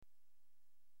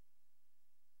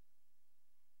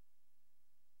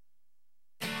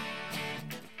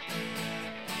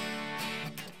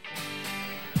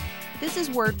This is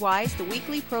WordWise, the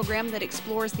weekly program that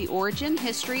explores the origin,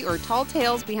 history, or tall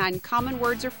tales behind common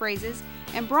words or phrases,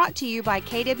 and brought to you by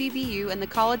KWBU and the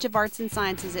College of Arts and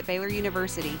Sciences at Baylor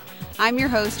University. I'm your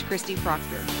host, Christy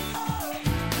Proctor.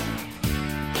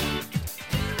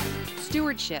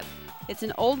 Stewardship. It's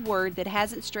an old word that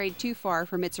hasn't strayed too far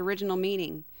from its original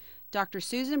meaning. Dr.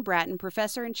 Susan Bratton,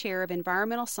 professor and chair of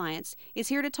environmental science, is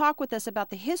here to talk with us about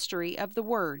the history of the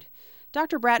word.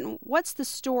 Dr. Bratton, what's the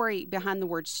story behind the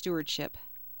word stewardship?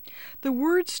 The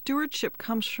word stewardship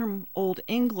comes from Old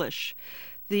English.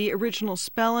 The original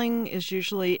spelling is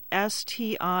usually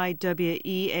S-T-I-W-E-A-R-D,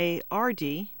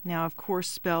 now of course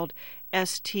spelled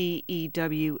S-T-E-W-A-R-D,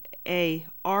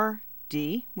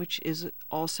 which is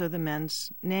also the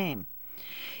men's name.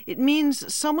 It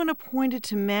means someone appointed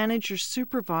to manage or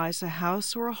supervise a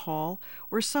house or a hall,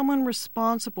 or someone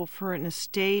responsible for an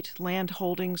estate, land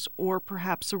holdings, or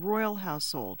perhaps a royal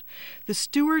household. The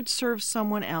steward serves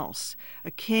someone else,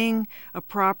 a king, a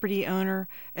property owner,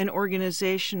 an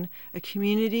organization, a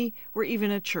community, or even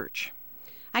a church.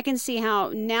 I can see how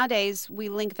nowadays we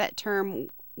link that term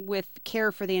with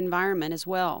care for the environment as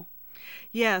well.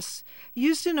 Yes,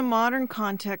 used in a modern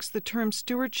context, the term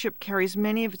stewardship carries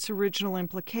many of its original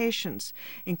implications,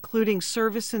 including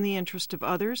service in the interest of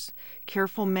others,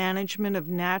 careful management of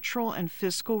natural and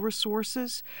fiscal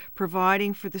resources,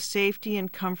 providing for the safety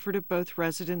and comfort of both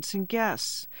residents and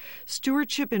guests.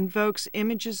 Stewardship invokes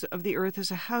images of the earth as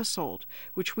a household,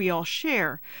 which we all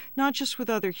share, not just with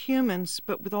other humans,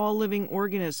 but with all living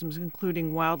organisms,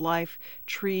 including wildlife,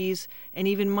 trees, and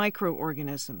even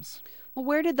microorganisms. Well,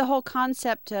 where did the whole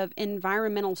concept of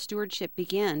environmental stewardship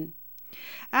begin?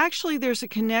 Actually, there's a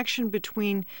connection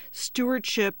between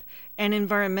stewardship and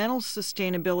environmental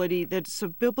sustainability that's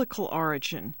of biblical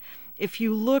origin. If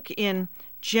you look in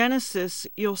Genesis,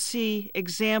 you'll see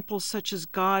examples such as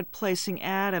God placing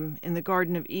Adam in the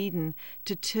Garden of Eden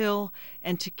to till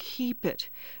and to keep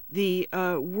it. The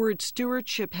word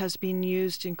stewardship has been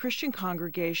used in Christian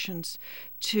congregations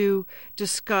to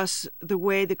discuss the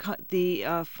way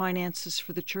the finances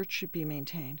for the church should be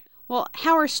maintained. Well,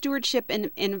 how are stewardship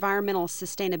and environmental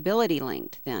sustainability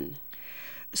linked then?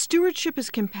 Stewardship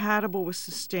is compatible with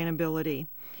sustainability,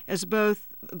 as both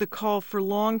the call for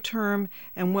long-term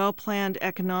and well-planned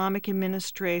economic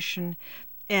administration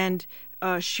and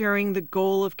sharing the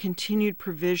goal of continued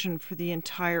provision for the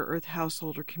entire Earth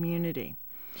householder community.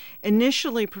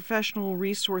 Initially, professional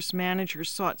resource managers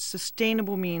sought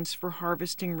sustainable means for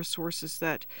harvesting resources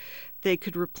that they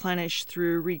could replenish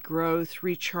through regrowth,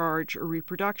 recharge, or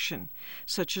reproduction,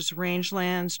 such as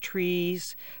rangelands,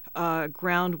 trees,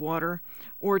 groundwater,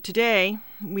 or today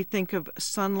we think of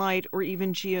sunlight or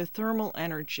even geothermal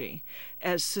energy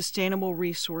as sustainable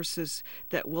resources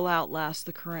that will outlast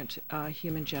the current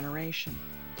human generation.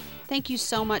 Thank you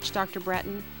so much, Dr.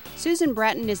 Bratton. Susan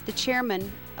Bratton is the chairman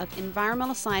of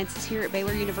environmental sciences here at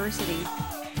Baylor University.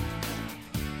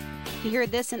 To hear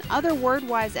this and other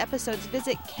WordWise episodes,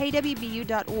 visit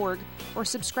kwbu.org or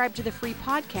subscribe to the free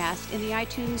podcast in the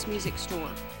iTunes Music Store.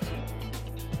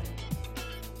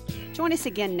 Join us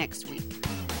again next week.